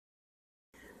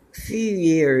few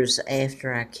years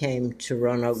after I came to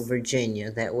Roanoke,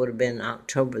 Virginia, that would have been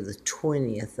October the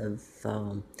 20th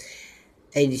of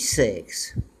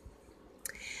 86.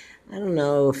 I don't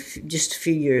know, if just a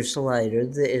few years later,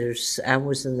 I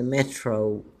was in the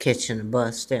metro catching a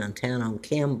bus downtown on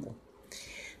Campbell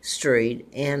Street,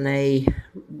 and a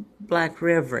black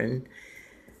reverend,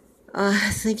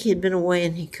 I think he'd been away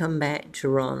and he'd come back to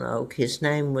Roanoke. His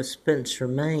name was Spencer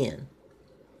MANN,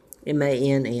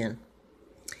 MANN.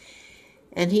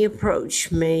 And he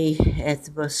approached me at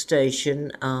the bus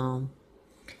station, a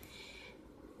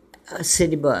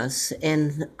city bus,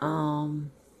 and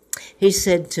he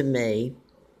said to me,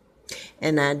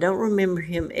 and I don't remember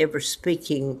him ever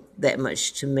speaking that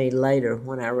much to me later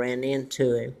when I ran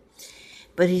into him,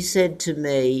 but he said to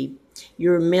me,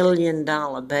 "You're $1 million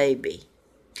baby.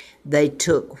 They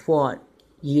took what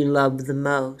you love the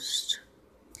most."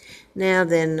 Now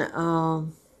then,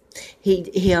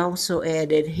 he also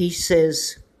added, he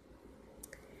says,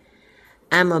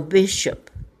 "I'm a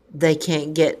bishop. They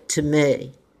can't get to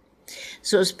me."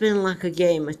 So it's been like a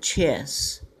game of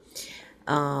chess.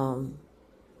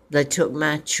 They took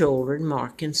my children,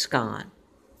 Mark and Scott,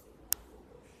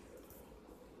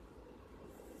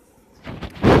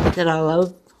 that I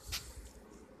love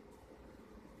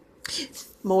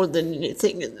more than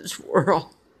anything in this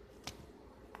world.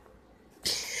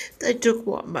 They took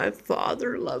what my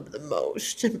father loved the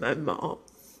most, and my mom.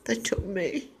 They took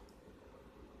me.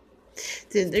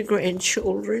 Then the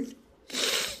grandchildren.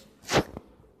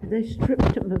 They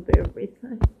stripped them of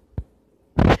everything.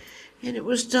 And it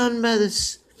was done by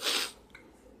this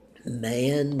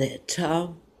man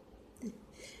that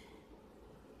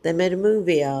they made a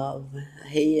movie of.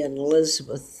 He and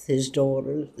Elizabeth, his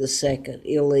daughter, the second,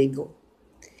 illegal,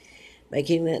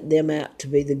 making them out to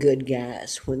be the good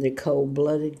guys when they're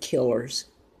cold-blooded killers.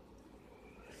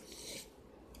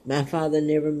 My father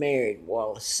never married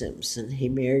Wallace Simpson. He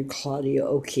married Claudia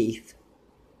O'Keeffe,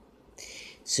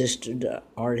 sister to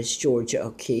artist Georgia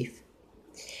O'Keeffe.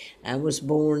 I was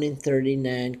born in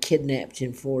 39, kidnapped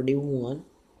in 41.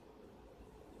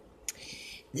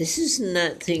 This is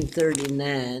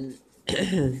 1939,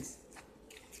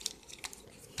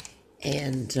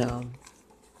 and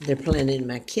they're planning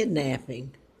my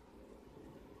kidnapping.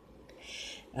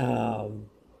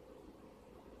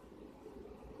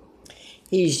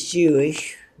 He's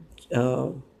Jewish,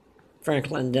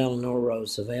 Franklin Delano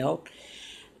Roosevelt.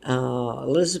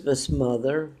 Elizabeth's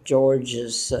mother,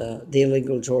 the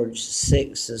illegal George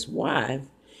VI's wife,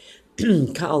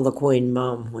 called the Queen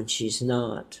Mom when she's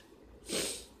not,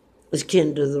 is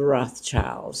kin to the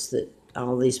Rothschilds that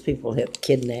all these people helped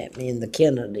kidnap me, and the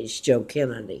Kennedys, Joe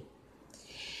Kennedy,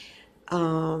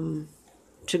 to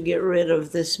get rid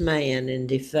of this man and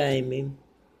defame him.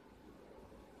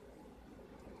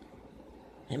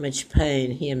 How much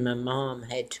pain he and my mom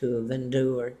had to have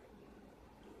endured.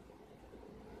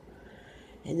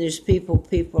 And there's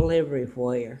people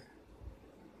everywhere.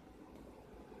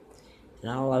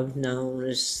 And all I've known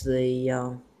is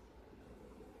the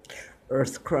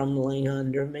earth crumbling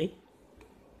under me,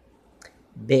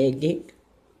 begging,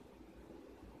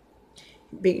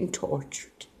 being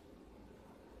tortured.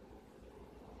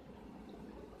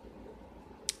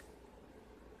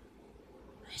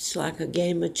 It's like a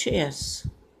game of chess.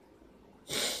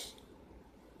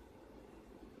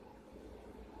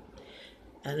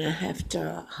 And I have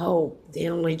to hope the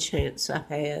only chance I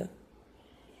have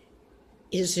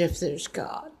is if there's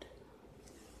God.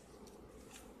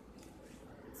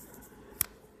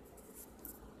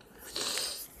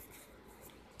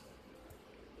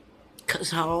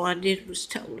 Because all I did was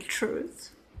tell the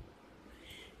truth.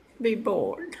 Be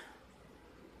born.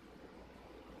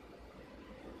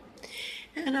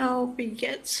 And I hope he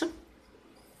gets them.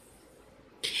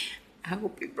 I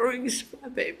hope he brings my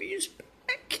babies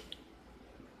back.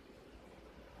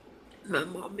 My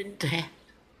mom and dad.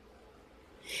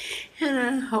 And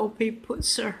I hope he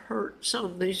puts the hurts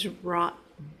on these rotten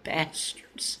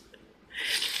bastards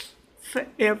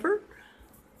forever.